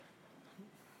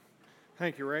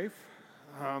Thank you, Rafe.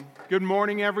 Good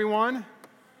morning, everyone.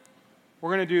 We're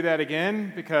going to do that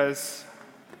again because,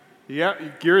 you're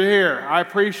here. I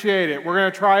appreciate it. We're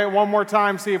going to try it one more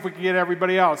time, see if we can get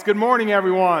everybody else. Good morning,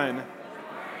 everyone.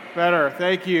 Better.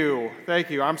 Thank you.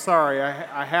 I'm sorry.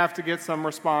 I have to get some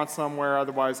response somewhere,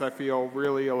 otherwise I feel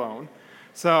really alone.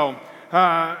 So,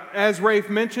 as Rafe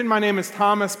mentioned, my name is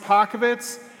Thomas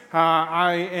Pakovitz.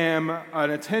 I am an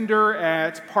attender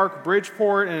at Park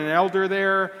Bridgeport and an elder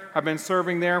there. I've been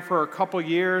serving there for a couple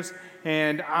years,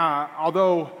 and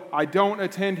although I don't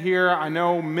attend here, I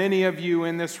know many of you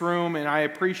in this room, and I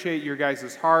appreciate your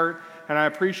guys' heart, and I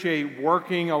appreciate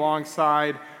working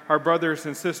alongside our brothers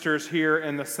and sisters here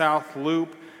in the South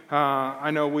Loop.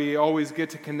 I know we always get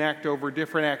to connect over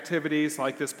different activities,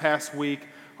 like this past week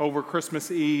over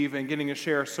Christmas Eve and getting to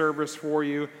share a service for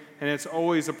you. And it's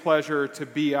always a pleasure to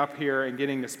be up here and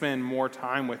getting to spend more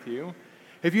time with you.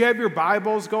 If you have your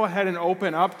Bibles, go ahead and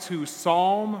open up to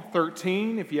Psalm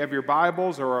 13. If you have your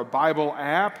Bibles or a Bible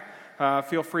app,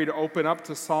 feel free to open up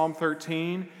to Psalm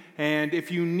 13. And if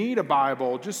you need a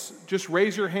Bible, just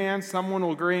raise your hand. Someone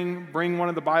will bring one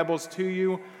of the Bibles to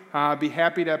you. Be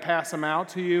happy to pass them out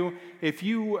to you. If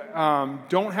you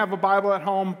don't have a Bible at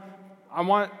home, I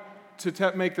want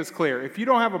to make this clear. If you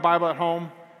don't have a Bible at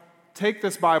home, take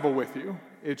this Bible with you.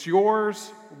 It's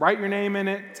yours. Write your name in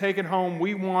it. Take it home.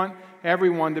 We want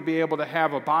everyone to be able to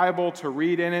have a Bible to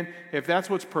read in it. If that's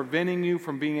what's preventing you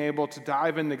from being able to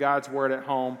dive into God's Word at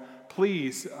home,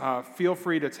 please feel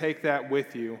free to take that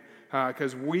with you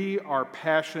because we are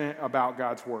passionate about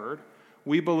God's Word.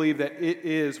 We believe that it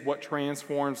is what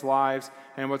transforms lives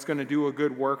and what's going to do a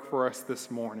good work for us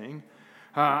this morning.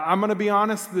 I'm going to be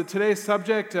honest, today's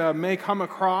subject may come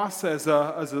across as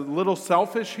a little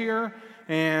selfish here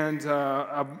and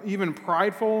even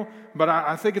prideful, but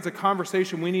I think it's a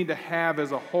conversation we need to have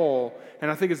as a whole.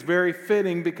 And I think it's very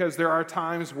fitting because there are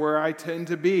times where I tend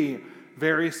to be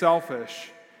very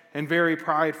selfish and very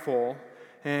prideful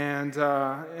and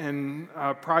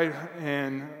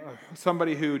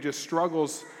somebody who just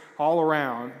struggles all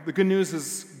around. The good news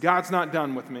is God's not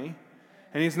done with me,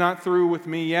 and He's not through with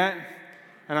me yet.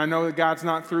 And I know that God's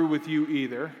not through with you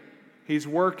either. He's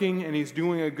working and He's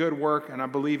doing a good work, and I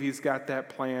believe He's got that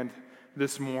planned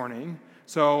this morning.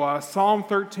 So Psalm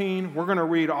 13, we're going to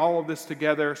read all of this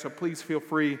together, so please feel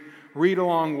free, read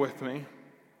along with me.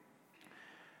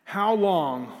 How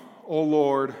long, O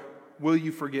Lord, will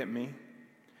you forget me?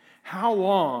 How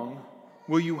long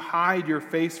will you hide your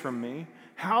face from me?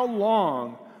 How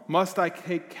long must I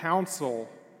take counsel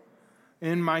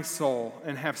in my soul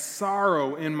and have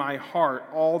sorrow in my heart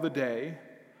all the day?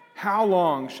 How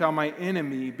long shall my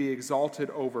enemy be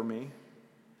exalted over me?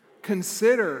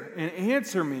 Consider and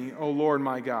answer me, O Lord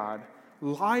my God.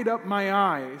 Light up my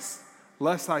eyes,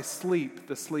 lest I sleep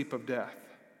the sleep of death.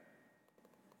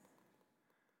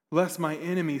 Lest my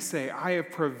enemies say, I have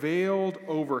prevailed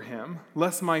over him.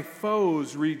 Lest my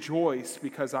foes rejoice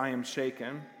because I am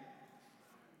shaken.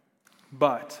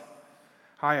 But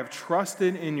I have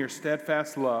trusted in your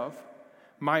steadfast love.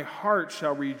 My heart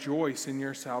shall rejoice in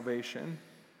your salvation.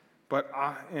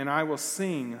 And I will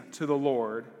sing to the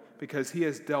Lord because He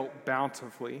has dealt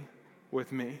bountifully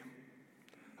with me.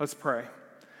 Let's pray.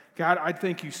 God, I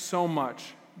thank you so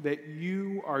much that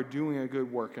you are doing a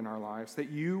good work in our lives, that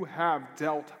you have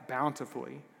dealt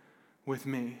bountifully with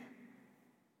me.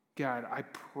 God, I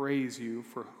praise you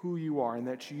for who you are and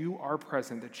that you are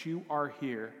present, that you are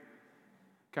here.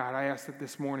 God, I ask that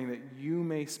this morning that you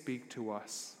may speak to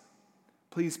us.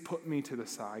 Please put me to the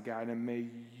side, God, and may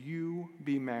you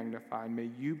be magnified. May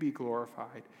you be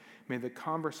glorified. May the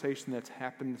conversation that's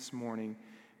happened this morning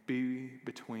be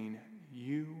between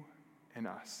you and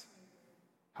us.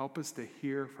 Help us to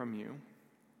hear from you.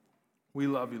 We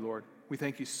love you, Lord. We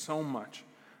thank you so much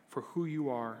for who you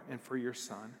are and for your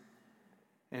Son.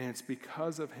 And it's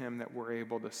because of him that we're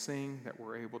able to sing, that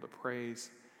we're able to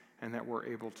praise, and that we're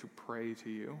able to pray to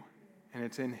you. And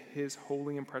it's in his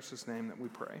holy and precious name that we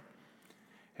pray.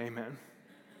 Amen.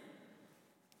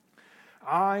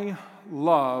 I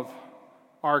love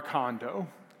our condo.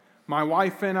 My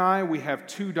wife and I, we have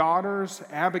 2 daughters,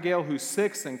 Abigail, who's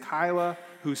 6, and Kyla,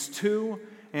 who's 2.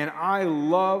 And I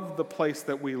love the place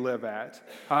that we live at.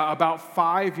 About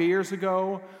 5 years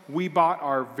ago, we bought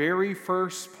our very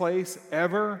first place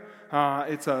ever.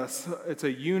 It's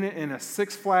a unit in a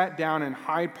 6-flat down in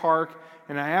Hyde Park,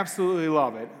 and I absolutely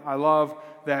love it. I love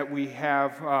that we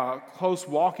have close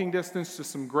walking distance to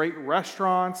some great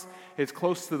restaurants. It's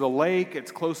close to the lake.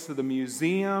 It's close to the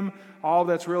museum. All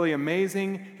that's really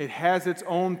amazing. It has its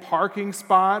own parking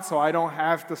spot, so I don't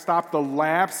have to stop the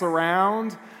laps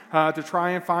around to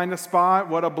try and find a spot.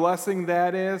 What a blessing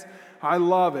that is. I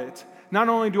love it. not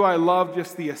only do I love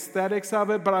just the aesthetics of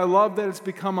it, but I love that it's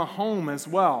become a home as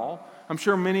well. I'm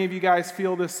sure many of you guys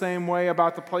feel the same way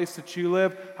about the place that you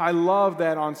live. I love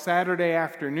that on Saturday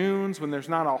afternoons when there's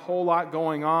not a whole lot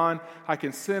going on, I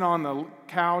can sit on the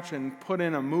couch and put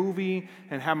in a movie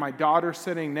and have my daughter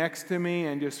sitting next to me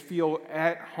and just feel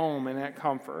at home and at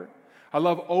comfort. I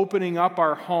love opening up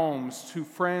our homes to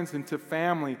friends and to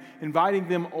family, inviting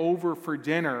them over for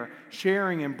dinner,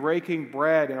 sharing and breaking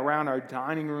bread around our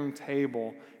dining room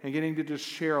table, and getting to just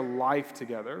share life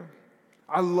together.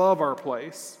 I love our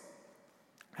place.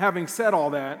 Having said all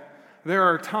that, there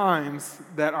are times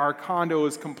that our condo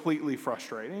is completely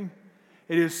frustrating.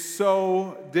 It is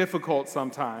so difficult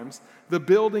sometimes. The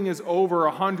building is over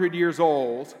 100 years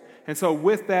old, and so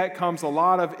with that comes a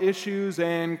lot of issues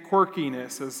and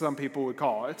quirkiness, as some people would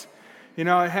call it. It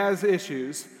has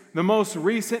issues. The most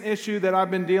recent issue that I've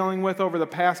been dealing with over the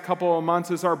past couple of months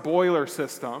is our boiler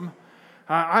system.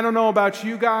 I don't know about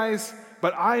you guys,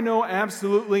 but I know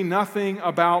absolutely nothing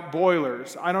about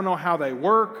boilers. I don't know how they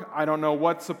work. I don't know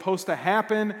what's supposed to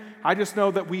happen. I just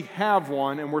know that we have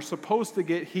one and we're supposed to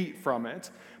get heat from it.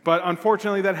 But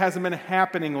unfortunately, that hasn't been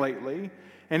happening lately.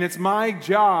 And it's my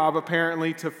job,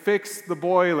 apparently, to fix the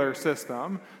boiler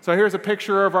system. So here's a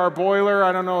picture of our boiler.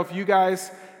 I don't know if you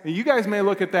guys may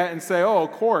look at that and say, oh,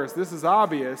 of course, this is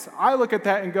obvious. I look at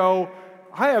that and go,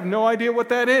 I have no idea what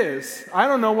that is. I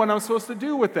don't know what I'm supposed to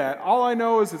do with that. All I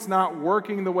know is it's not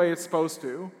working the way it's supposed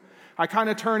to. I kind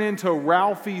of turn into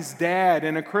Ralphie's dad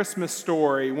in A Christmas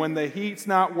Story when the heat's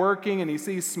not working and he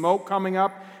sees smoke coming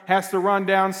up, has to run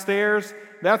downstairs.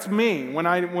 That's me. When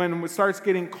it starts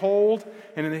getting cold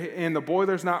and the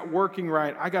boiler's not working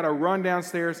right, I got to run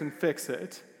downstairs and fix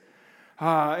it.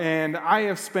 And I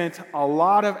have spent a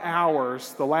lot of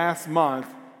hours the last month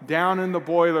down in the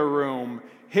boiler room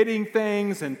hitting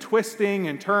things and twisting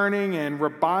and turning and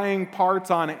buying parts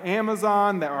on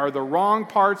Amazon that are the wrong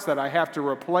parts that I have to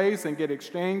replace and get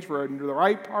exchanged for the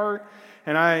right part.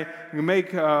 And I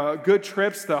make good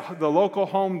trips to the local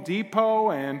Home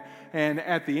Depot, and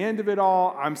at the end of it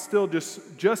all, I'm still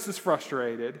just as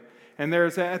frustrated. And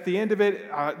at the end of it,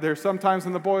 there's sometimes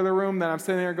in the boiler room that I'm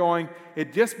sitting there going,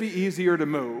 it'd just be easier to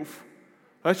move.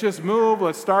 Let's just move,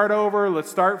 let's start over,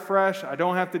 let's start fresh. I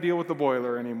don't have to deal with the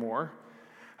boiler anymore.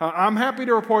 I'm happy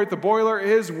to report the boiler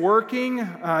is working.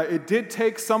 It did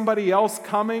take somebody else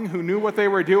coming who knew what they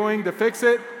were doing to fix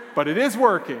it, but it is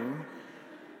working.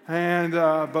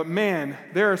 But man,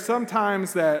 there are some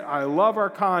times that I love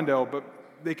our condo, but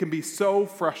they can be so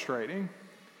frustrating.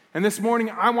 And this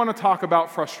morning, I want to talk about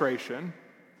frustration.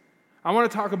 I want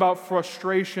to talk about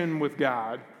frustration with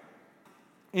God.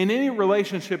 In any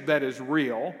relationship that is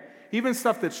real, even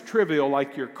stuff that's trivial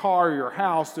like your car, your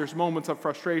house, there's moments of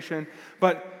frustration.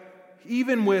 But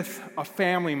even with a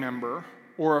family member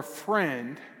or a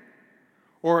friend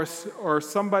or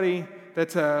somebody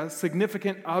that's a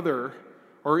significant other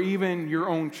or even your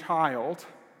own child,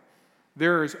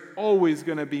 there is always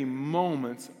going to be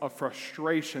moments of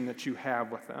frustration that you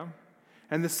have with them.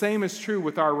 And the same is true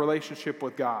with our relationship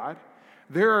with God.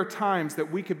 There are times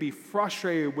that we could be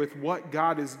frustrated with what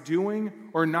God is doing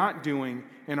or not doing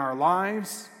in our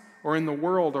lives or in the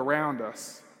world around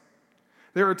us.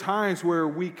 There are times where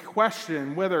we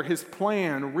question whether His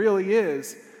plan really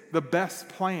is the best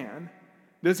plan.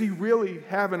 Does He really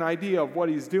have an idea of what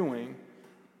He's doing?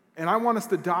 And I want us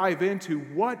to dive into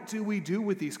what do we do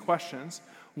with these questions?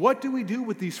 What do we do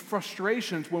with these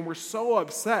frustrations when we're so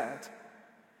upset?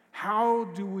 How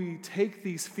do we take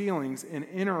these feelings and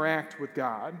interact with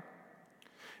God?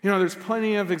 There's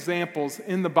plenty of examples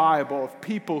in the Bible of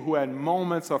people who had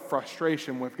moments of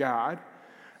frustration with God.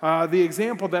 The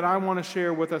example that I want to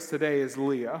share with us today is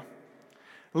Leah.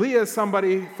 Leah is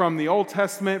somebody from the Old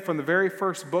Testament, from the very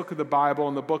first book of the Bible,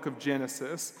 in the book of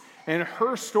Genesis. And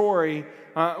her story,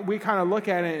 we kind of look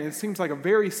at it, and it seems like a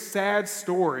very sad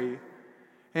story.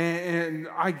 And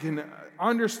I can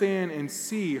understand and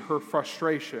see her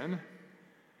frustration.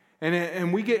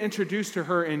 And we get introduced to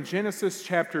her in Genesis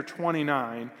chapter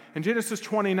 29. In Genesis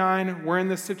 29, we're in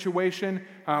this situation.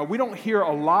 We don't hear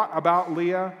a lot about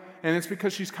Leah, and it's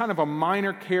because she's kind of a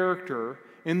minor character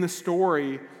in the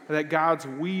story that God's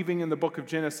weaving in the book of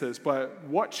Genesis. But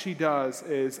what she does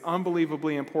is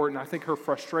unbelievably important. I think her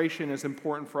frustration is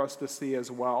important for us to see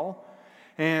as well.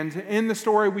 And in the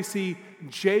story, we see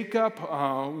Jacob,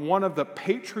 one of the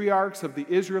patriarchs of the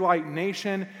Israelite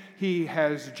nation. He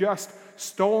has just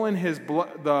stolen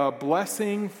the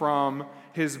blessing from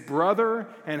his brother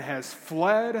and has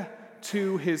fled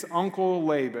to his uncle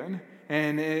Laban.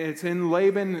 And it's in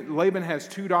Laban. Laban has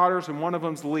two daughters, and one of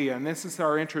them's Leah. And this is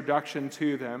our introduction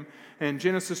to them. In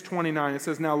Genesis 29, it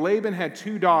says, "Now Laban had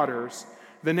two daughters.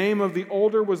 The name of the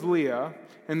older was Leah,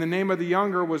 and the name of the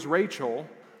younger was Rachel.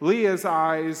 Leah's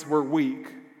eyes were weak,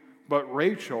 but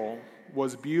Rachel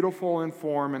was beautiful in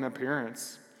form and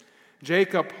appearance.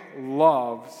 Jacob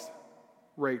loves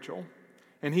Rachel,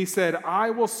 and he said, I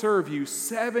will serve you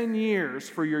 7 years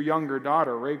for your younger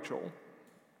daughter, Rachel.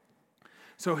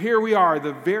 So here we are,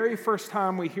 the very first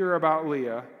time we hear about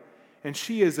Leah, and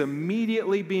she is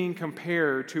immediately being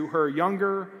compared to her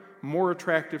younger, more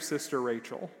attractive sister,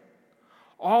 Rachel.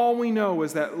 All we know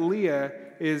is that Leah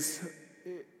is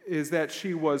that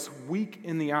she was weak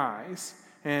in the eyes,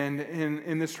 and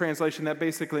in this translation, that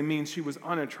basically means she was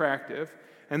unattractive,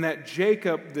 and that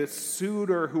Jacob, this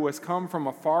suitor who has come from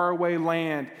a faraway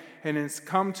land and has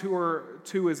come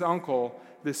to his uncle,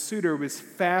 this suitor was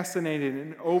fascinated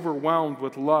and overwhelmed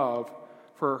with love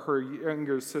for her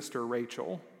younger sister,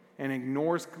 Rachel, and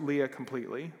ignores Leah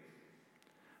completely.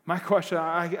 My question,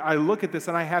 I look at this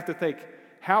and I have to think,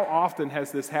 how often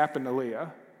has this happened to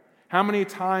Leah? How many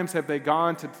times have they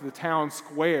gone to the town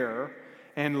square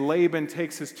and Laban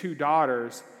takes his 2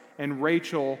 daughters and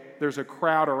Rachel, there's a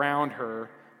crowd around her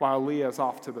while Leah's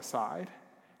off to the side?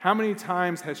 How many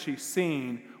times has she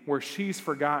seen where she's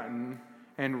forgotten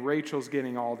and Rachel's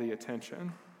getting all the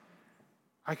attention?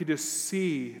 I could just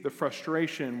see the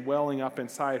frustration welling up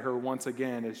inside her once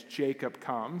again as Jacob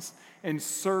comes and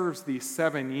serves these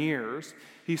 7 years.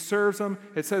 He serves them.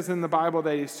 It says in the Bible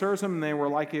that he serves them and they were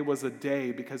like it was a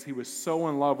day because he was so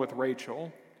in love with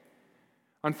Rachel.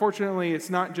 Unfortunately,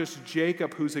 it's not just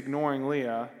Jacob who's ignoring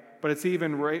Leah, but it's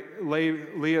even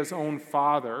Leah's own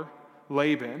father,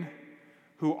 Laban,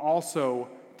 who also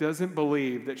doesn't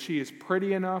believe that she is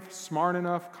pretty enough, smart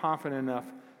enough, confident enough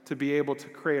to be able to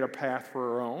create a path for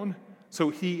her own. So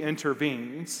he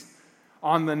intervenes.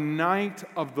 On the night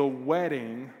of the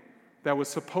wedding that was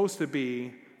supposed to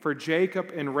be for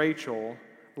Jacob and Rachel,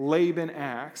 Laban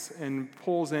acts and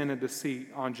pulls in a deceit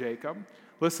on Jacob.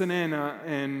 Listen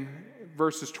in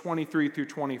verses 23 through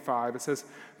 25. It says,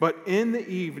 but in the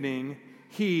evening,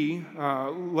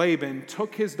 Laban,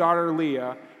 took his daughter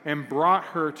Leah and brought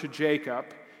her to Jacob,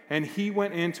 and he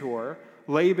went into her.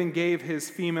 Laban gave his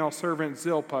female servant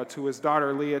Zilpah to his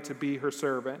daughter Leah to be her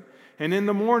servant. And in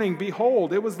the morning,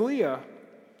 behold, it was Leah.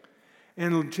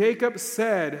 And Jacob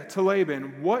said to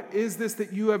Laban, what is this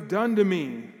that you have done to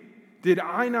me? Did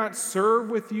I not serve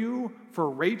with you for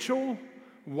Rachel?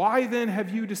 Why then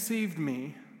have you deceived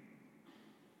me?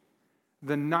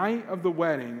 The night of the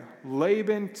wedding,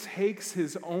 Laban takes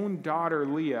his own daughter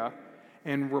Leah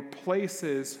and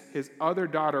replaces his other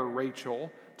daughter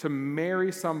Rachel to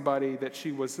marry somebody that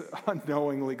she was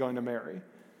unknowingly going to marry.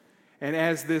 And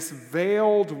as this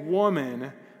veiled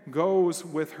woman goes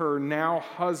with her now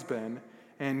husband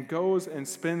and goes and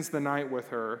spends the night with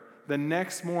her, the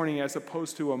next morning, as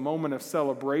opposed to a moment of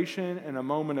celebration and a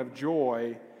moment of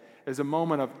joy, is a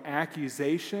moment of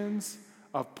accusations,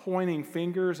 of pointing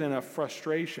fingers, and of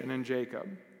frustration in Jacob.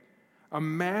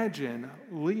 Imagine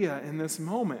Leah in this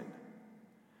moment.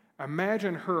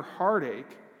 Imagine her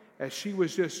heartache as she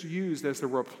was just used as a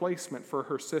replacement for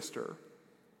her sister.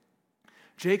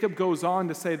 Jacob goes on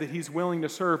to say that he's willing to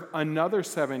serve another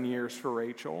 7 years for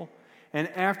Rachel. And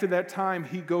after that time,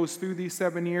 he goes through these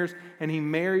 7 years and he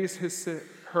marries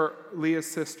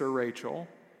Leah's sister, Rachel.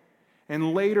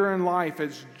 And later in life,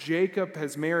 as Jacob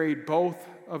has married both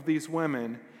of these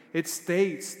women, it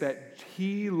states that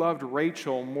he loved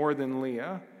Rachel more than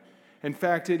Leah. In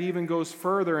fact, it even goes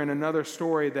further in another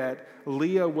story that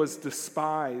Leah was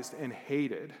despised and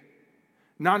hated.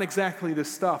 Not exactly the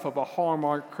stuff of a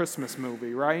Hallmark Christmas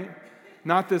movie, right?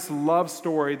 Not this love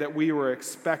story that we were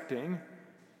expecting.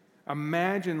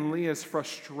 Imagine Leah's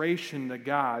frustration to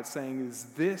God, saying, is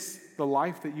this the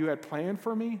life that you had planned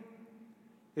for me?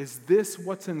 Is this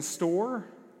what's in store?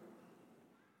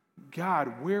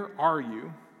 God, where are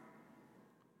you?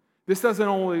 This doesn't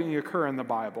only occur in the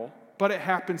Bible, but it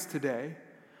happens today.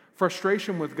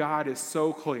 Frustration with God is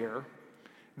so clear.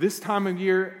 This time of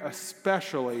year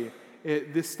especially,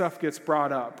 this stuff gets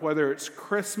brought up, whether it's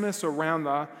Christmas around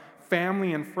the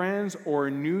family and friends or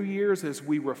New Year's as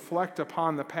we reflect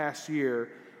upon the past year.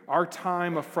 Our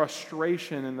time of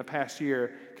frustration in the past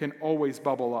year can always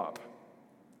bubble up.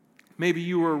 Maybe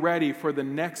you were ready for the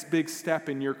next big step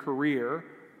in your career,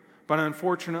 but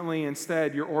unfortunately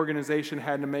instead your organization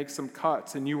had to make some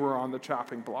cuts and you were on the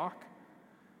chopping block.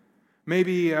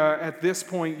 Maybe at this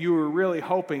point you were really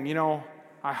hoping,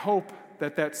 I hope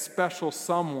that special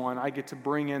someone I get to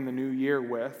bring in the new year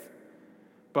with,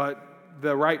 but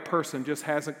the right person just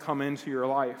hasn't come into your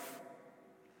life.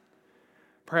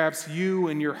 Perhaps you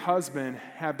and your husband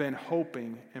have been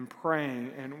hoping and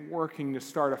praying and working to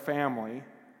start a family,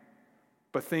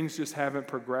 but things just haven't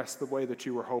progressed the way that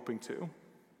you were hoping to.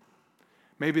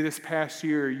 Maybe this past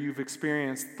year you've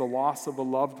experienced the loss of a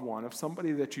loved one, of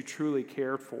somebody that you truly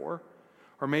cared for.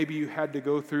 Or maybe you had to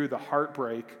go through the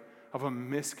heartbreak of a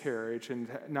miscarriage and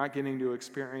not getting to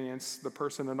experience the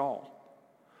person at all.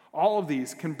 All of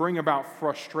these can bring about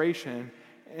frustration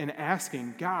and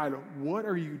asking, God, what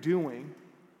are you doing?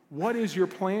 What is your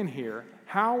plan here?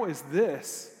 How is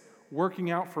this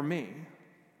working out for me?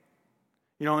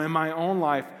 You know, in my own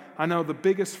life, I know the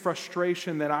biggest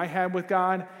frustration that I had with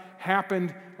God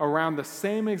happened around the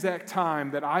same exact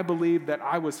time that I believed that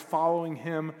I was following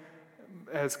him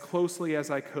as closely as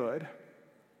I could.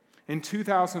 In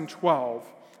 2012,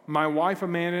 my wife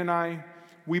Amanda and I,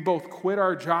 we both quit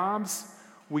our jobs.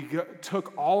 We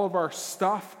took all of our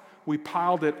stuff, we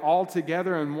piled it all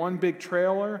together in one big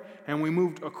trailer, and we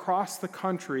moved across the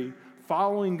country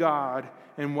following God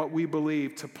in what we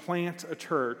believe to plant a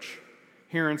church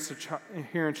here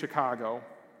in Chicago.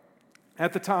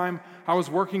 At the time, I was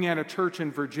working at a church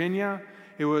in Virginia.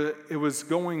 It was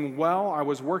going well. I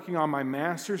was working on my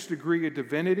master's degree of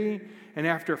divinity, and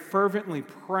after fervently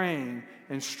praying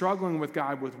and struggling with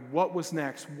God with what was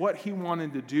next, what he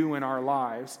wanted to do in our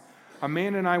lives,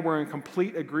 Amanda and I were in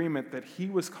complete agreement that he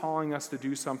was calling us to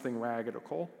do something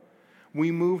radical. We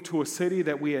moved to a city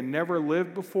that we had never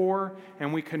lived before,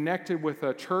 and we connected with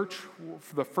a church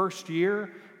for the first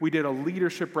year. We did a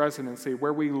leadership residency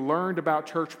where we learned about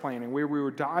church planning, where we were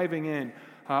diving in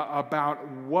about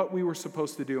what we were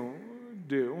supposed to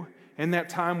do. In that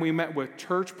time, we met with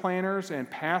church planners and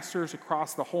pastors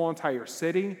across the whole entire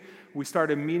city. We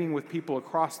started meeting with people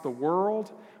across the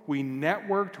world. We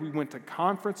networked. We went to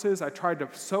conferences. I tried to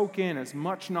soak in as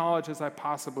much knowledge as I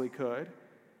possibly could.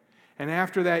 And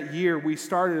after that year, we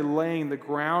started laying the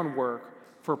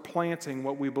groundwork for planting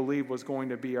what we believed was going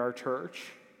to be our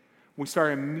church. We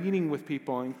started meeting with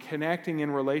people and connecting in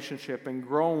relationship and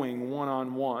growing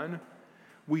one-on-one.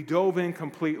 We dove in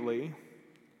completely,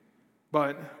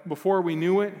 but before we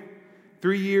knew it,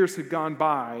 3 years had gone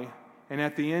by, and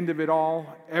at the end of it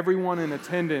all, everyone in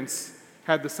attendance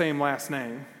had the same last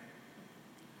name.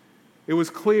 It was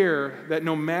clear that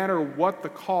no matter what the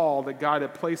call that God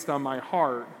had placed on my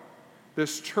heart,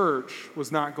 this church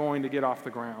was not going to get off the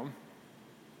ground.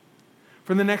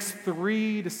 For the next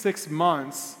 3 to 6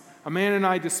 months, Amanda and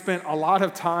I just spent a lot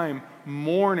of time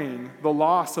mourning the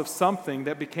loss of something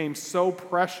that became so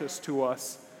precious to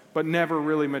us, but never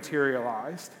really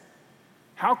materialized.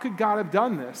 How could God have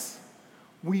done this?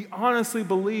 We honestly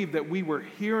believed that we were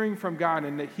hearing from God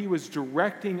and that he was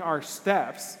directing our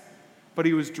steps, but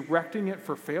he was directing it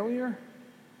for failure?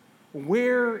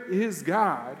 Where is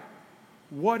God?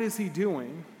 What is he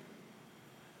doing?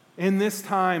 In this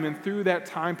time and through that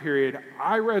time period,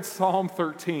 I read Psalm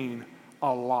 13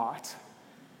 a lot.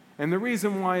 And the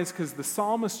reason why is because the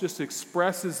psalmist just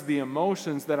expresses the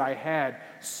emotions that I had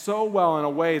so well in a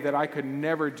way that I could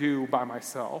never do by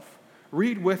myself.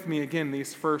 Read with me again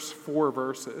these first 4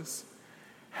 verses.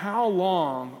 How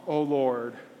long, O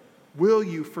Lord, will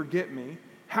you forget me?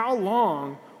 How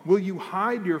long will you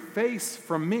hide your face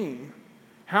from me?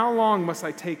 How long must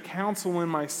I take counsel in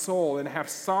my soul and have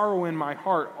sorrow in my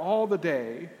heart all the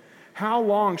day? How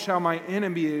long shall my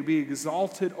enemy be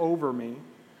exalted over me?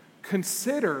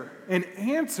 Consider and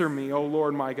answer me, O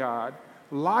Lord my God.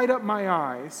 Light up my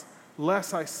eyes,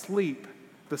 lest I sleep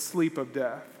the sleep of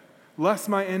death. Lest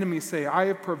my enemies say, I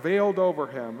have prevailed over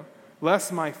him.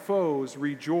 Lest my foes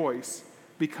rejoice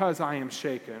because I am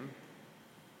shaken.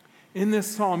 In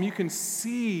this psalm, you can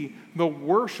see the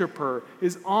worshiper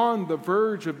is on the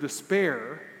verge of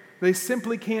despair. They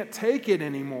simply can't take it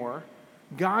anymore.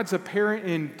 God's apparent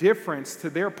indifference to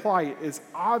their plight is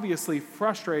obviously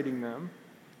frustrating them.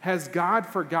 Has God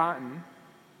forgotten?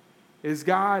 Is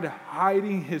God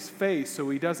hiding his face so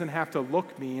he doesn't have to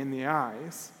look me in the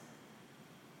eyes?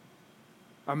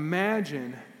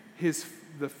 Imagine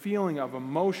the feeling of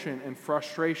emotion and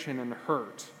frustration and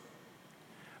hurt.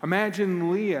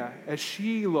 Imagine Leah as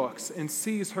she looks and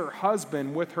sees her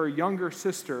husband with her younger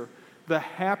sister, the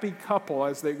happy couple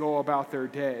as they go about their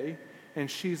day, and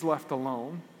she's left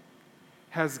alone.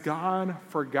 Has God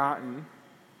forgotten?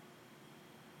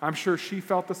 I'm sure she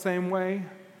felt the same way.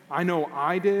 I know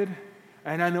I did,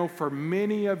 and I know for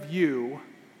many of you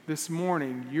this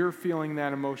morning, you're feeling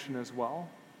that emotion as well.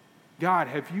 God,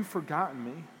 have you forgotten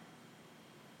me?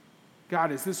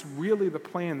 God, is this really the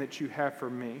plan that you have for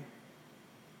me?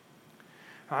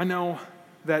 I know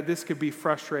that this could be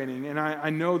frustrating, and I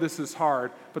know this is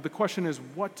hard, but the question is,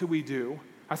 what do we do?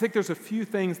 I think there's a few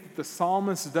things that the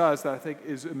psalmist does that I think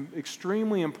is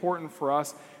extremely important for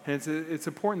us, and it's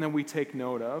important that we take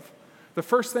note of. The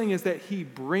first thing is that he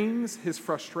brings his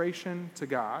frustration to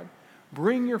God.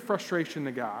 Bring your frustration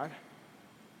to God.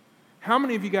 How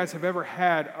many of you guys have ever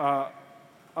had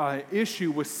an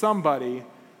issue with somebody,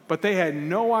 but they had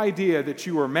no idea that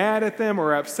you were mad at them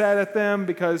or upset at them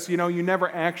because, you never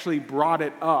actually brought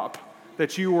it up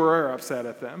that you were upset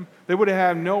at them? They would have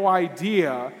had no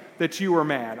idea that you were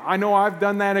mad. I know I've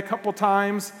done that a couple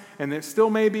times, and it still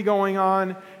may be going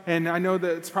on, and I know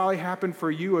that it's probably happened for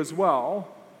you as well.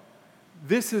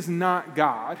 This is not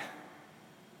God.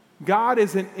 God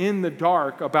isn't in the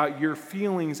dark about your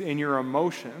feelings and your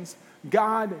emotions.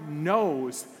 God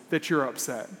knows that you're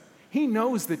upset. He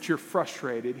knows that you're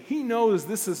frustrated. He knows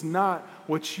this is not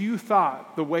what you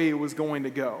thought the way it was going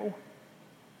to go.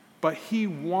 But he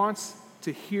wants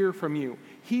to hear from you.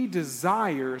 He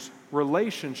desires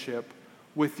relationship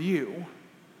with you.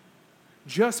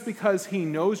 Just because he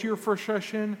knows your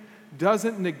frustration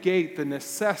doesn't negate the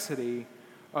necessity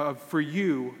for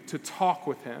you to talk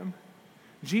with him.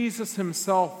 Jesus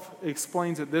himself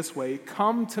explains it this way: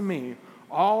 "Come to me,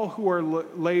 all who are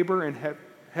labor and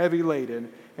heavy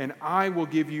laden, and I will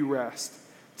give you rest.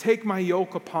 Take my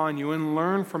yoke upon you and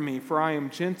learn from me, for I am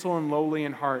gentle and lowly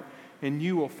in heart, and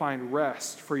you will find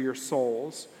rest for your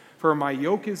souls. For my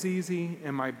yoke is easy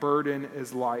and my burden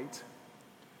is light."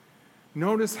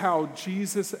 Notice how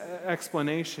Jesus'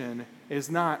 explanation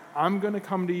is not, "I'm going to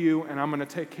come to you and I'm going to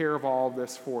take care of all of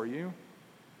this for you."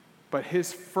 But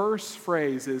his first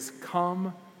phrase is,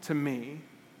 "Come to me."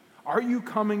 Are you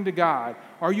coming to God?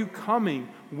 Are you coming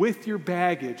with your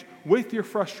baggage, with your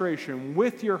frustration,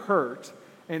 with your hurt?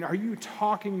 And are you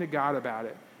talking to God about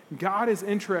it? God is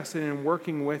interested in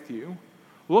working with you.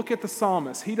 Look at the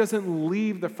psalmist. He doesn't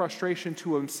leave the frustration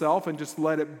to himself and just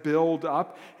let it build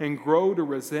up and grow to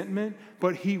resentment,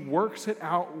 but he works it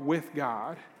out with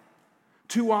God.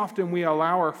 Too often we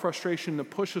allow our frustration to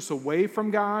push us away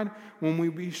from God when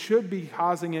we should be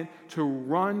causing it to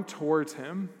run towards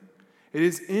him. It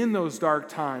is in those dark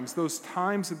times, those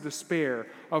times of despair,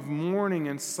 of mourning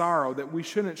and sorrow, that we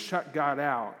shouldn't shut God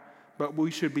out, but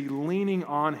we should be leaning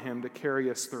on him to carry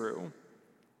us through.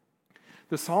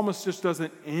 The psalmist just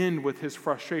doesn't end with his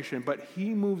frustration, but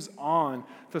he moves on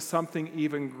to something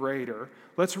even greater.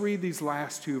 Let's read these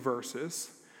last two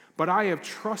verses. "But I have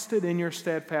trusted in your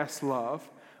steadfast love.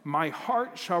 My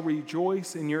heart shall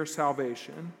rejoice in your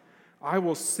salvation. I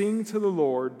will sing to the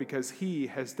Lord because he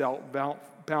has dealt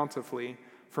bountifully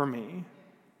for me."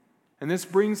 And this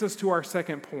brings us to our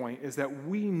second point, is that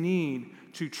we need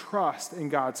to trust in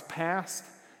God's past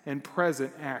and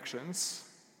present actions.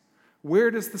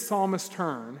 Where does the psalmist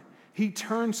turn? He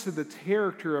turns to the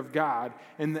character of God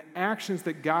and the actions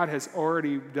that God has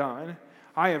already done.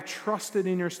 "I have trusted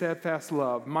in your steadfast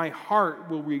love. My heart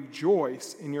will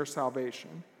rejoice in your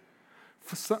salvation."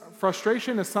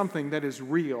 Frustration is something that is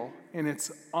real, and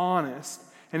it's honest,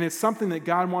 and it's something that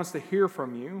God wants to hear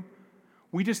from you.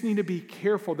 We just need to be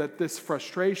careful that this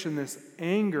frustration, this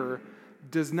anger,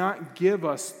 does not give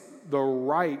us the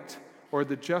right or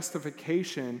the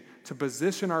justification to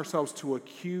position ourselves to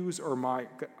accuse or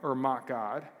mock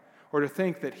God, or to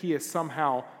think that he has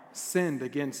somehow sinned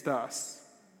against us.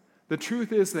 The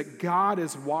truth is that God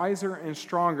is wiser and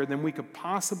stronger than we could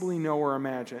possibly know or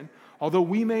imagine. Although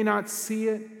we may not see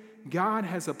it, God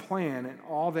has a plan in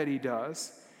all that he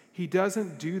does. He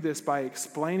doesn't do this by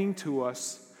explaining to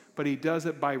us, but he does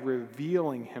it by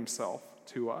revealing himself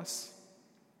to us.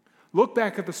 Look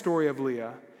back at the story of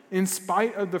Leah. In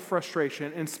spite of the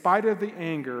frustration, in spite of the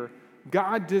anger,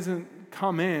 God doesn't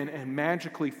come in and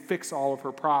magically fix all of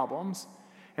her problems.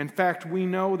 In fact, we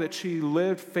know that she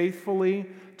lived faithfully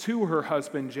to her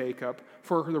husband Jacob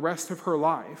for the rest of her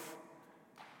life.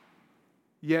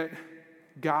 Yet,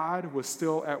 God was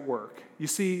still at work. You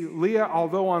see, Leah,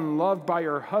 although unloved by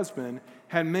her husband,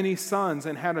 had many sons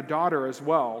and had a daughter as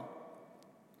well.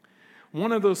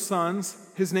 One of those sons,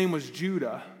 his name was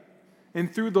Judah.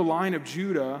 And through the line of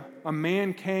Judah, a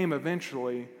man came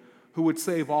eventually who would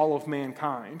save all of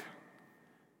mankind,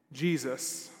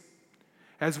 Jesus.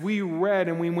 As we read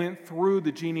and we went through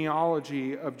the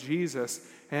genealogy of Jesus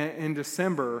in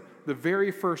December, the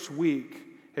very first week,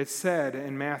 it said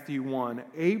in Matthew 1,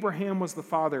 Abraham was the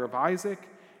father of Isaac,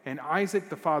 and Isaac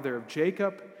the father of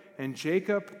Jacob, and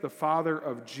Jacob the father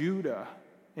of Judah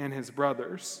and his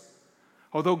brothers.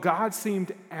 Although God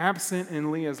seemed absent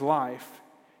in Leah's life,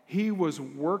 he was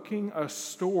working a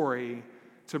story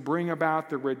to bring about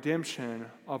the redemption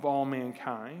of all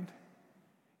mankind.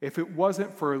 If it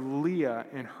wasn't for Leah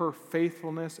and her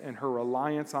faithfulness and her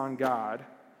reliance on God,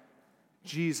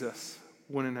 Jesus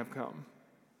wouldn't have come.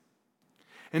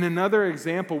 In another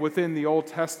example within the Old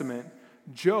Testament,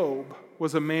 Job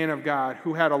was a man of God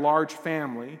who had a large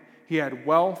family. He had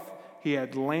wealth, he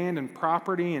had land and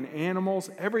property and animals,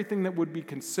 everything that would be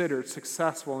considered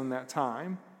successful in that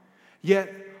time. Yet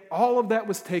all of that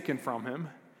was taken from him.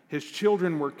 His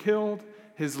children were killed,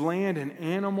 his land and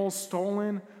animals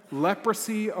stolen.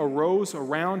 Leprosy arose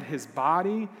around his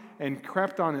body and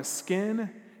crept on his skin.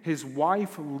 His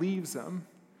wife leaves him.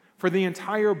 For the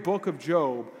entire book of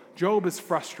Job, Job is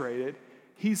frustrated.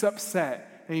 He's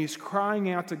upset, and he's crying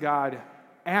out to God,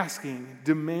 asking,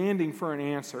 demanding for an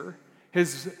answer.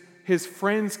 His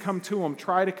friends come to him,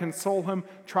 try to console him,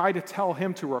 try to tell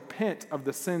him to repent of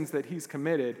the sins that he's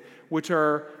committed, which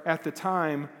are at the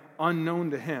time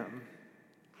unknown to him.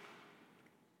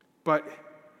 But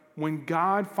when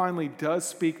God finally does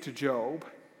speak to Job,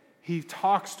 he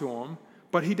talks to him,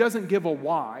 but he doesn't give a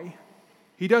why.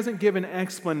 He doesn't give an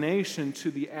explanation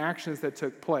to the actions that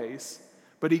took place,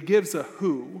 but he gives a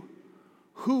who.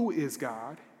 Who is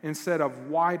God? Instead of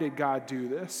why did God do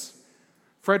this?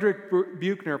 Frederick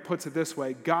Buechner puts it this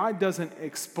way: God doesn't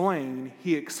explain,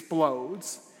 he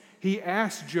explodes. He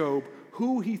asks Job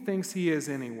who he thinks he is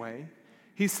anyway.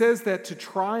 He says that to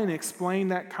try and explain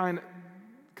that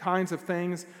kinds of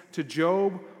things to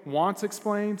Job once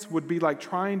explains would be like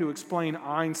trying to explain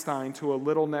Einstein to a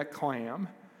little neck clam.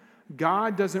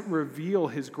 God doesn't reveal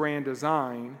his grand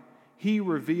design, he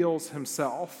reveals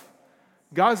himself.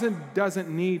 God doesn't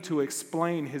need to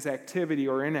explain his activity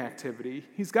or inactivity.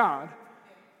 He's God.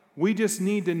 We just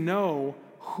need to know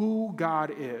who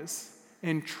God is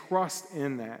and trust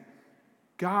in that.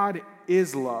 God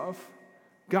is love.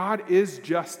 God is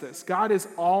justice. God is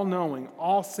all-knowing,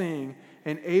 all-seeing,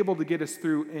 and able to get us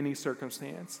through any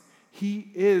circumstance. He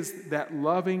is that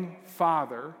loving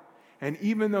Father, and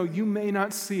even though you may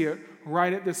not see it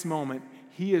right at this moment,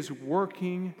 he is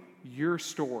working your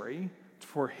story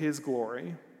for his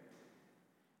glory.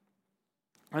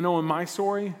 I know in my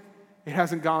story, it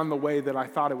hasn't gone the way that I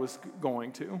thought it was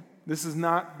going to. This is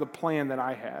not the plan that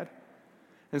I had.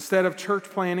 Instead of church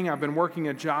planning, I've been working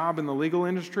a job in the legal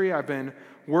industry. I've been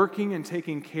working and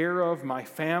taking care of my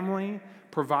family,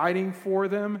 providing for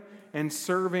them, and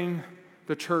serving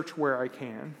the church where I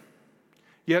can.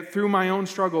 Yet through my own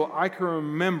struggle, I can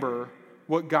remember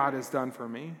what God has done for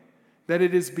me, that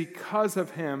it is because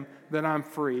of him that I'm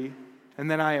free and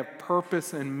that I have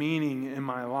purpose and meaning in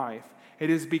my life. It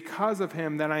is because of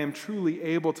him that I am truly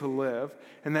able to live,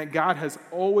 and that God has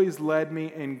always led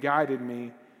me and guided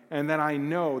me, and that I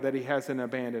know that he hasn't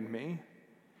abandoned me.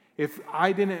 If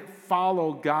I didn't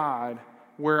follow God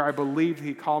where I believed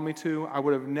he called me to, I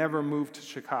would have never moved to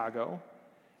Chicago,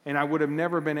 and I would have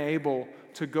never been able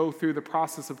to go through the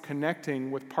process of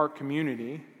connecting with Park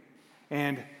Community.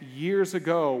 And years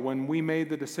ago, when we made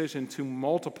the decision to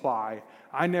multiply,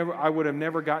 I would have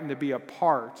never gotten to be a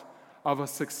part of a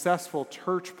successful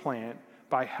church plant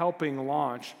by helping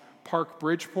launch Park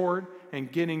Bridgeport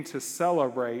and getting to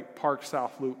celebrate Park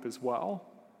South Loop as well.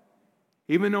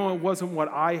 Even though it wasn't what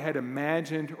I had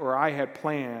imagined or I had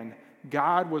planned,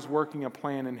 God was working a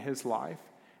plan in his life.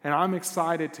 And I'm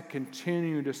excited to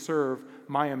continue to serve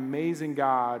my amazing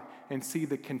God and see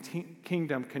the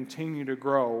kingdom continue to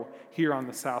grow here on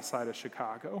the south side of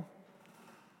Chicago.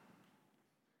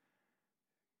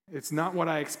 It's not what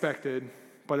I expected,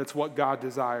 but it's what God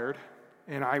desired,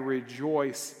 and I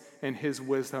rejoice in his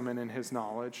wisdom and in his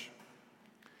knowledge.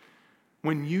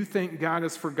 When you think God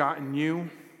has forgotten you,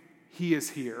 he is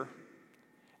here.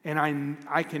 And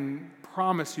I can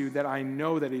promise you that I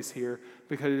know that he's here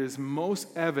because it is most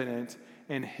evident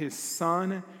in his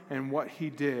Son and what he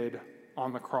did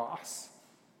on the cross.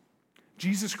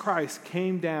 Jesus Christ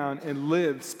came down and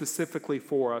lived specifically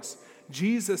for us.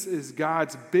 Jesus is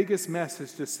God's biggest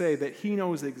message to say that he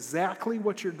knows exactly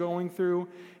what you're going through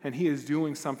and he is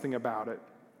doing something about it.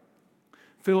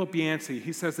 Philip Yancey,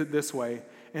 he says it this way: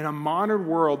 in a modern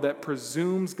world that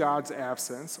presumes God's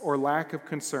absence or lack of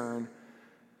concern,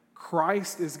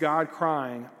 Christ is God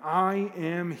crying, "I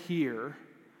am here."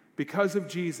 Because of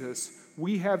Jesus,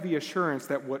 we have the assurance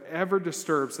that whatever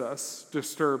disturbs us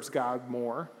disturbs God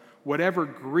more. Whatever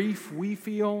grief we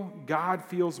feel, God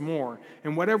feels more.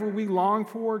 And whatever we long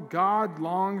for, God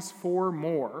longs for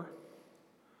more.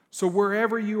 So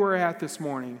wherever you are at this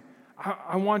morning,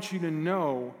 I want you to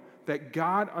know that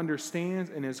God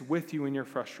understands and is with you in your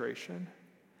frustration.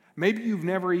 Maybe you've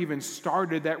never even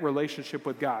started that relationship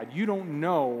with God. You don't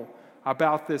know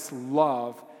about this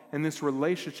love and this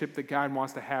relationship that God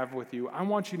wants to have with you. I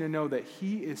want you to know that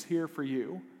he is here for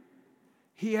you.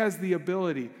 He has the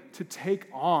ability to take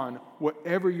on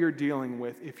whatever you're dealing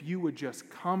with if you would just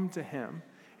come to him,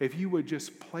 if you would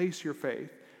just place your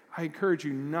faith. I encourage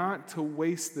you not to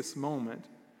waste this moment,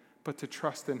 but to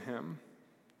trust in him.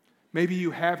 Maybe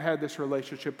you have had this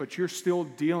relationship, but you're still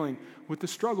dealing with the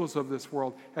struggles of this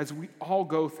world as we all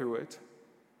go through it.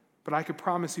 But I can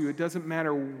promise you, it doesn't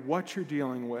matter what you're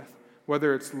dealing with,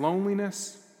 whether it's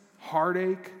loneliness,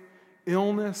 heartache,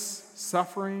 illness,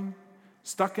 suffering,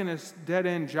 stuck in a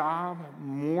dead-end job,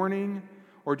 mourning,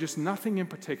 or just nothing in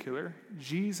particular,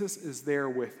 Jesus is there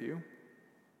with you.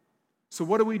 So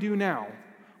what do we do now?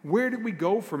 Where do we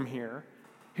go from here?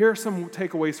 Here are some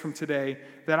takeaways from today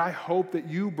that I hope that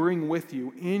you bring with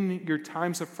you in your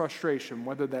times of frustration,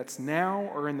 whether that's now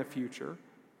or in the future.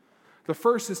 The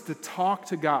first is to talk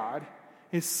to God.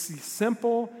 It's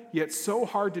simple, yet so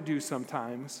hard to do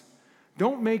sometimes.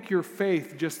 Don't make your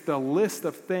faith just the list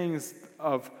of things,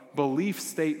 of belief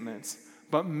statements,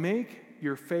 but make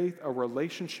your faith a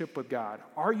relationship with God.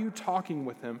 Are you talking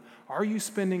with Him? Are you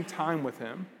spending time with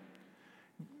Him?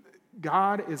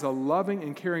 God is a loving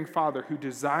and caring Father who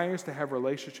desires to have a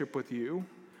relationship with you.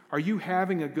 Are you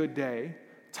having a good day?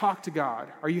 Talk to God.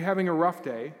 Are you having a rough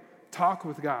day? Talk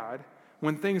with God.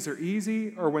 When things are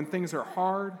easy or when things are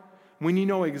hard, when you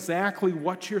know exactly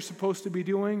what you're supposed to be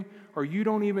doing, or you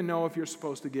don't even know if you're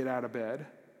supposed to get out of bed,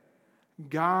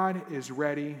 God is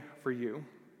ready for you.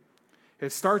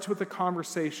 It starts with a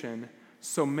conversation,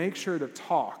 so make sure to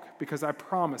talk, because I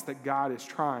promise that God is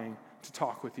trying to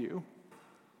talk with you.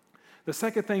 The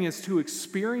second thing is to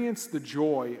experience the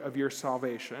joy of your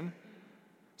salvation.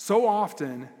 So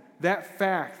often, that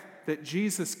fact that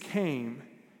Jesus came,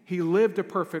 He lived a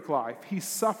perfect life, He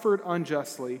suffered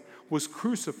unjustly, was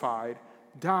crucified,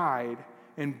 died,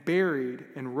 and buried,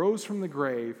 and rose from the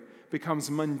grave, becomes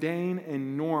mundane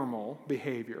and normal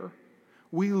behavior.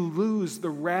 We lose the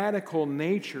radical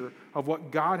nature of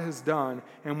what God has done,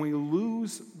 and we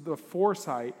lose the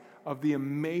foresight of the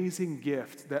amazing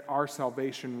gift that our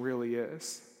salvation really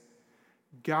is.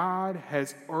 God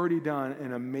has already done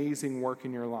an amazing work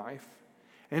in your life.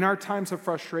 In our times of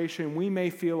frustration, we may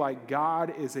feel like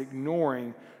God is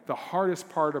ignoring the hardest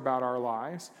part about our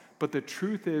lives, but the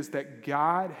truth is that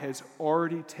God has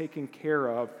already taken care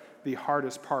of the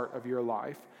hardest part of your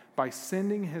life by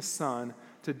sending His Son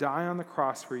to die on the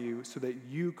cross for you so that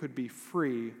you could be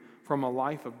free from a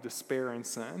life of despair and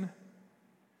sin.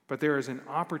 But there is an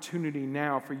opportunity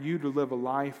now for you to live a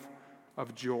life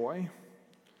of joy.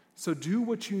 So do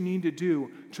what you need to do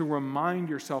to remind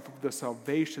yourself of the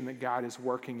salvation that God is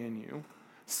working in you.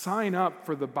 Sign up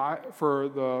for the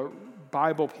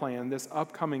Bible plan this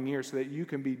upcoming year so that you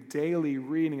can be daily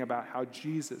reading about how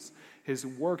Jesus is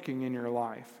working in your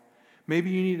life.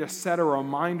 Maybe you need to set a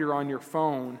reminder on your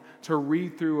phone to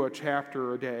read through a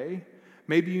chapter a day.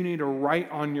 Maybe you need to write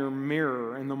on your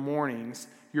mirror in the mornings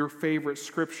your favorite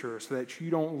scripture so that you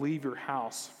don't leave your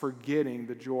house forgetting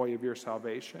the joy of your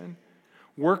salvation.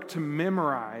 Work to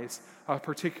memorize a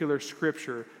particular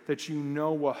scripture that you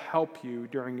know will help you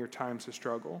during your times of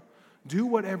struggle. Do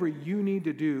whatever you need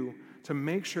to do to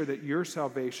make sure that your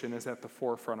salvation is at the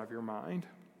forefront of your mind.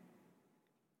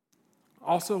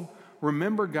 Also,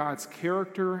 remember God's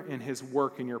character and His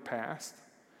work in your past.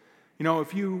 You know,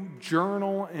 if you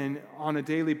journal on a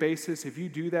daily basis, if you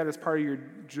do that as part of your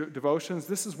devotions,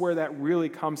 this is where that really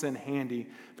comes in handy.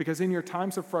 Because in your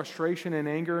times of frustration and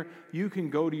anger, you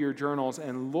can go to your journals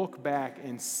and look back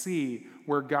and see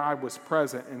where God was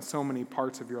present in so many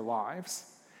parts of your lives.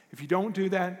 If you don't do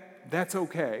that, that's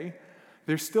okay.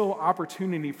 There's still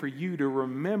opportunity for you to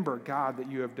remember God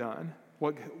that you have done,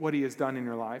 what He has done in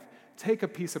your life. Take a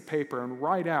piece of paper and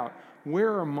write out,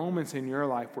 where are moments in your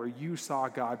life where you saw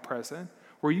God present,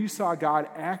 where you saw God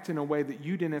act in a way that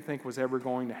you didn't think was ever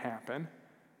going to happen.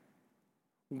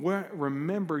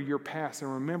 Remember your past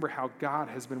and remember how God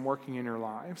has been working in your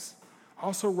lives.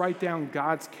 Also write down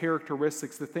God's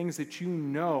characteristics, the things that you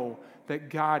know that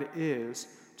God is,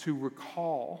 to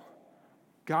recall.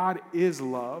 God is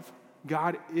love.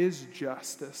 God is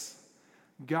justice.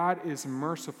 God is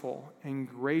merciful and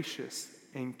gracious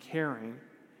and caring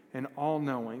and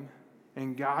all-knowing.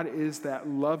 And God is that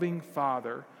loving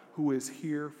Father who is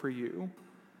here for you.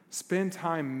 Spend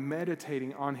time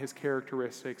meditating on His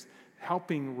characteristics,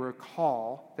 helping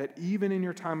recall that even in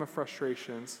your time of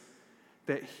frustrations,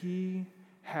 that He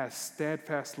has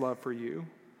steadfast love for you,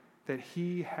 that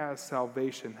He has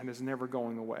salvation that is never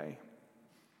going away.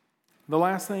 The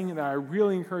last thing that I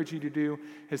really encourage you to do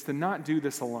is to not do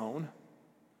this alone.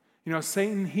 You know,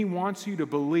 Satan, he wants you to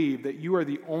believe that you are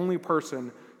the only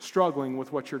person struggling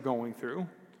with what you're going through.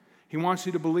 He wants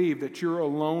you to believe that you're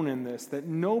alone in this, that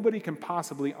nobody can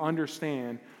possibly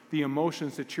understand the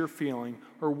emotions that you're feeling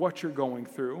or what you're going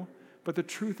through. But the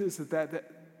truth is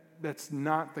that's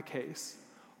not the case.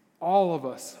 All of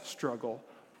us struggle.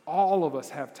 All of us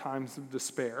have times of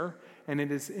despair, and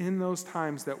it is in those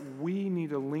times that we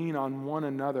need to lean on one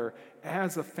another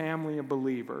as a family of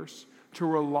believers to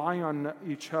rely on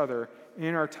each other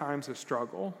in our times of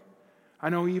struggle. I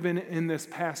know even in this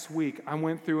past week, I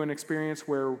went through an experience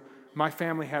where my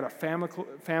family had a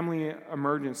family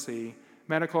emergency,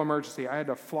 medical emergency. I had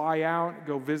to fly out,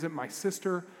 go visit my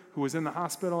sister who was in the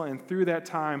hospital, and through that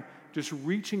time, just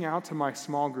reaching out to my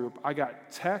small group, I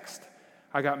got text,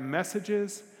 I got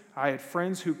messages, I had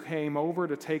friends who came over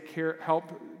to help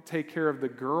take care of the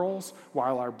girls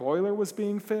while our boiler was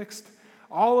being fixed.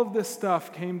 All of this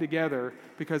stuff came together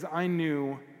because I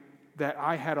knew that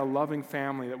I had a loving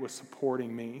family that was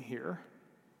supporting me here.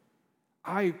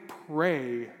 I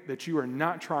pray that you are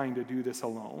not trying to do this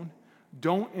alone.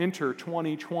 Don't enter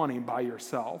 2020 by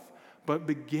yourself, but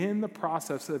begin the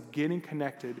process of getting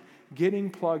connected, getting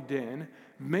plugged in.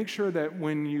 Make sure that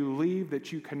when you leave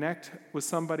that you connect with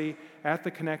somebody at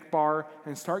the Connect bar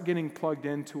and start getting plugged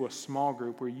into a small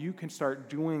group where you can start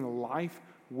doing life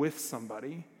with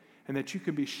somebody, and that you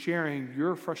can be sharing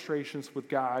your frustrations with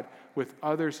God with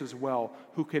others as well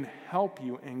who can help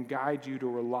you and guide you to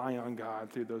rely on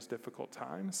God through those difficult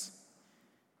times.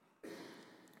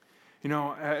 You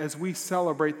know, as we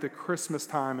celebrate the Christmas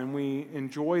time and we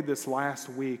enjoy this last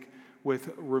week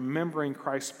with remembering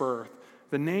Christ's birth,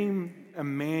 the name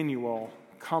Emmanuel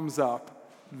comes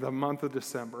up the month of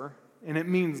December, and it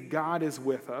means God is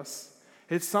with us.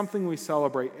 It's something we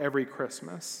celebrate every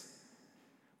Christmas.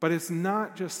 But it's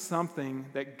not just something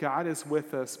that God is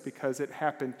with us because it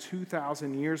happened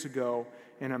 2,000 years ago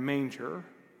in a manger.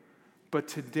 But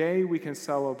today we can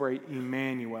celebrate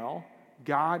Emmanuel.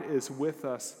 God is with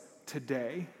us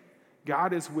today.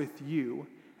 God is with you,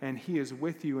 and He is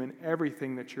with you in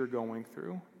everything that you're going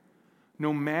through.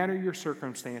 No matter your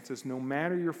circumstances, no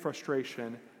matter your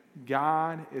frustration,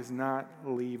 God is not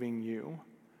leaving you.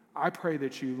 I pray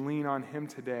that you lean on Him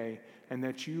today and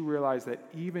that you realize that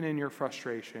even in your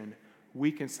frustration,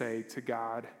 we can say, to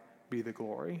God be the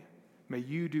glory. May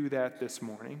you do that this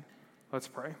morning. Let's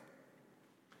pray.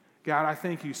 God, I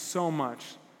thank you so much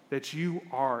that you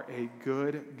are a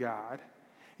good God,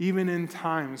 even in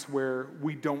times where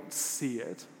we don't see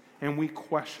it and we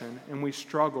question and we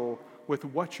struggle with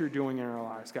what you're doing in our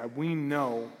lives. God, we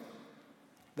know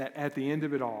that at the end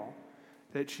of it all,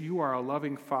 that you are a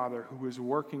loving Father who is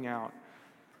working out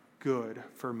good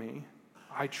for me.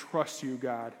 I trust you,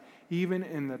 God, even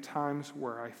in the times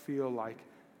where I feel like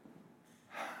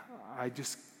I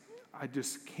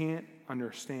just can't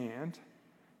understand.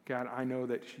 God, I know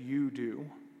that you do.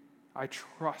 I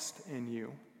trust in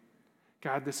you.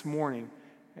 God, this morning,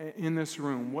 in this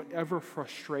room, whatever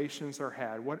frustrations are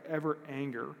had, whatever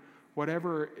anger,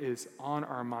 whatever is on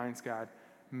our minds, God,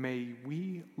 may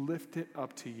we lift it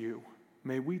up to you.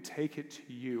 May we take it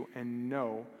to you and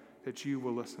know that you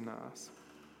will listen to us,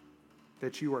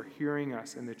 that you are hearing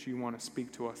us, and that you want to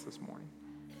speak to us this morning.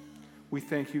 We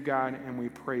thank you, God, and we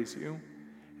praise you.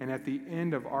 And at the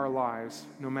end of our lives,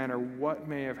 no matter what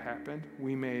may have happened,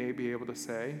 we may be able to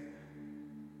say,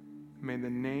 may the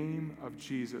name of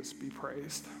Jesus be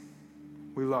praised.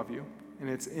 We love you, and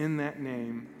it's in that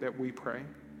name that we pray.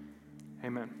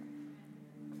 Amen.